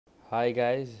Hi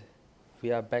guys,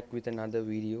 we are back with another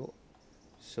video.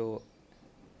 So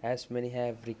as many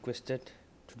have requested,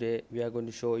 today we are going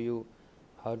to show you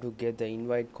how to get the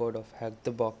invite code of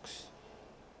HackTheBox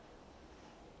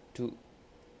to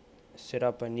set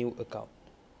up a new account.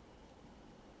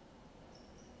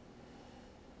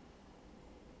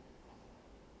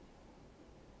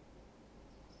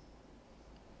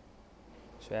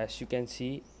 So as you can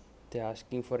see, they're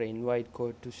asking for an invite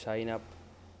code to sign up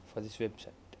for this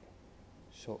website.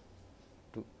 So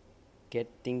to get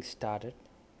things started,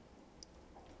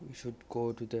 we should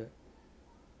go to the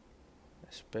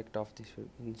inspect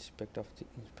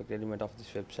element of this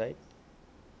website.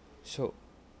 So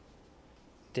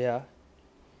there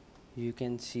you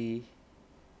can see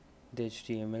the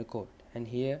HTML code, and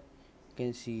here you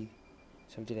can see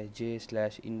something like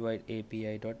j/invite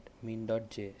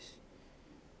api.min.js.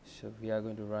 So we are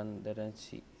going to run that and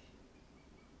see.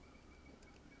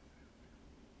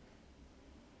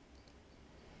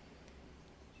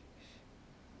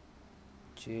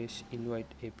 JS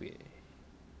invite API.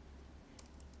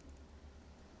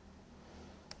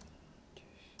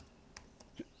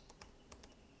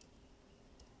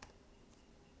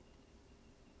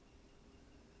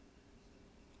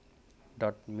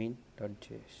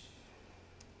 .min.js.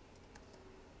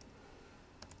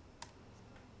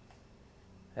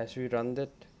 As we run that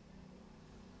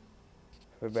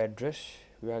web address,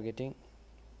 we are getting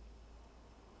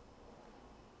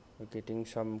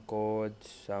some codes,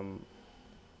 some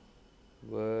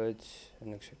words,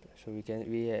 and etc. So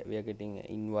we are getting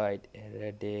invite,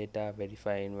 error, data,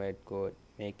 verify invite code,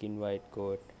 make invite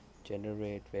code,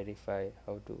 generate, verify,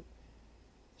 how to.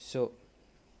 So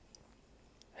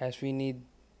as we need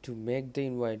to make the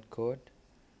invite code,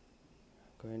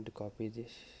 I'm going to copy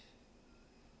this,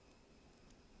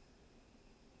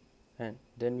 and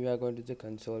then we are going to the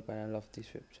console panel of this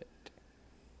website.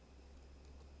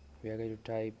 We are going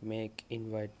to type make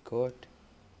invite code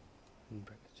in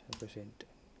brackets and press enter.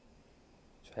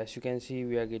 So as you can see,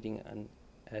 we are getting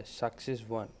a success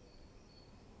one.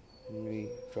 When we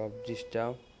drop this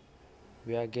down,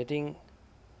 we are getting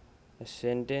a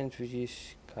sentence which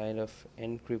is kind of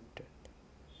encrypted.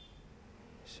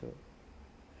 So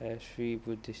as we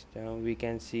put this down, we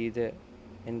can see the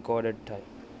encoded type.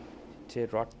 It's a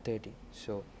ROT13.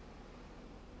 So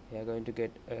we are going to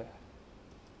get a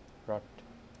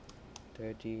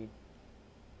ROT13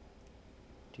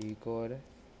 decoder.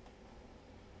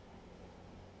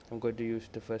 I'm going to use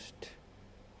the first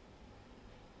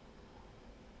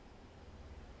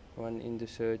one in the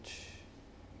search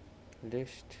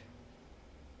list.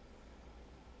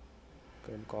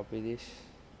 Go and copy this.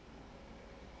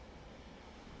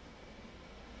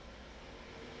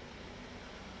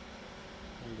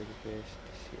 I'm going to paste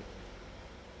this here.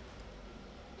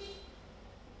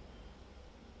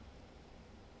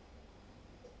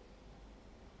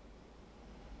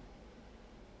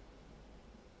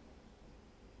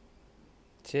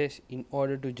 It says in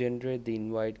order to generate the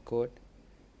invite code,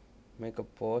 make a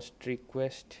post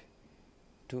request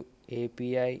to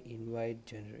API invite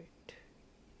generate.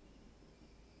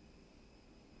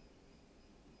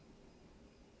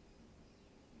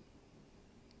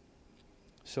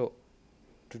 So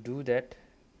to do that,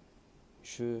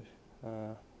 you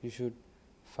should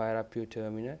fire up your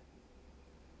terminal,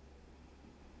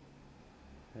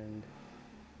 and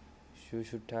you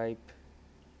should type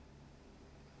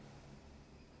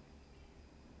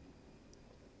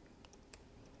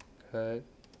curl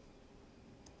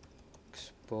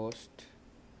post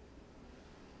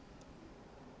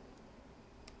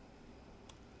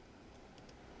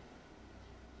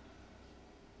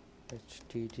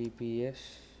https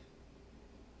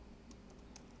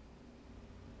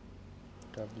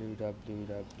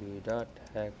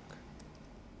api/invite/generate.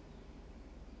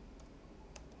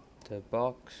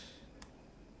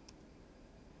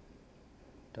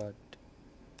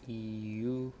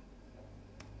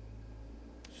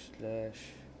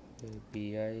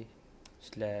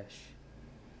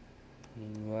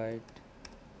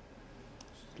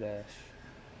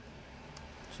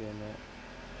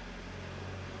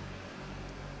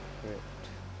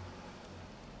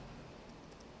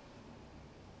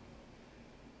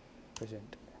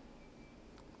 Present.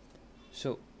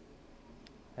 So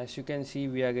as you can see,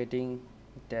 we are getting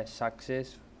the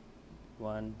success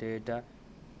one data,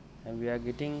 and we are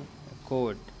getting a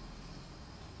code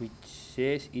which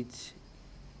says it's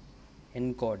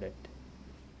encoded.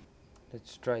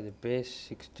 Let's try the base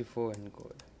 64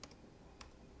 encode.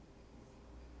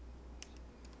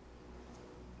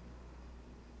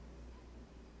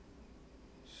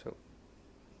 So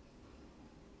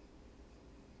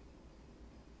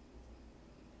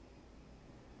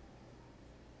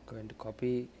going to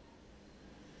copy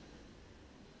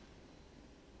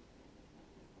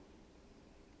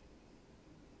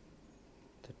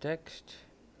the text,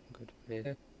 go to paste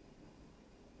it,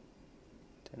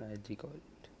 then I decode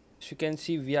it. As you can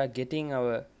see, we are getting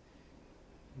our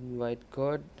invite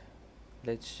code.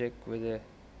 Let's check whether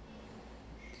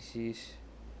this is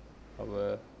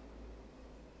our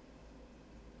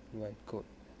invite code.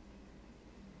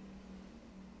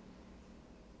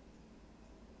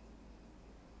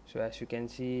 So as you can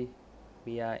see,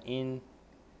 we are in.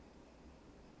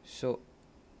 So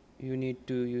you need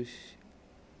to use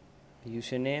a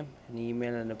username, an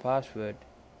email and a password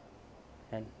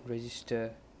and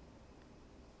register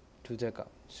to the account.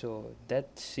 So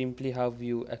that's simply how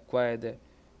you acquire the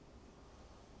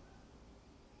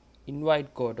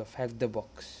invite code of HackTheBox.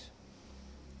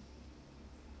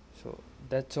 So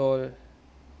that's all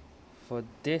for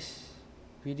this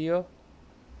video.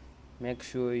 Make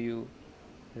sure you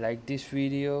like this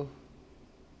video,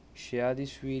 share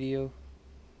this video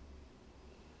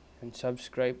and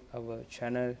subscribe our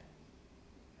channel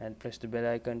and press the bell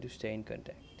icon to stay in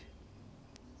contact.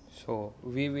 So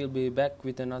we will be back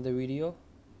with another video.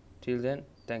 Till then,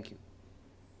 thank you.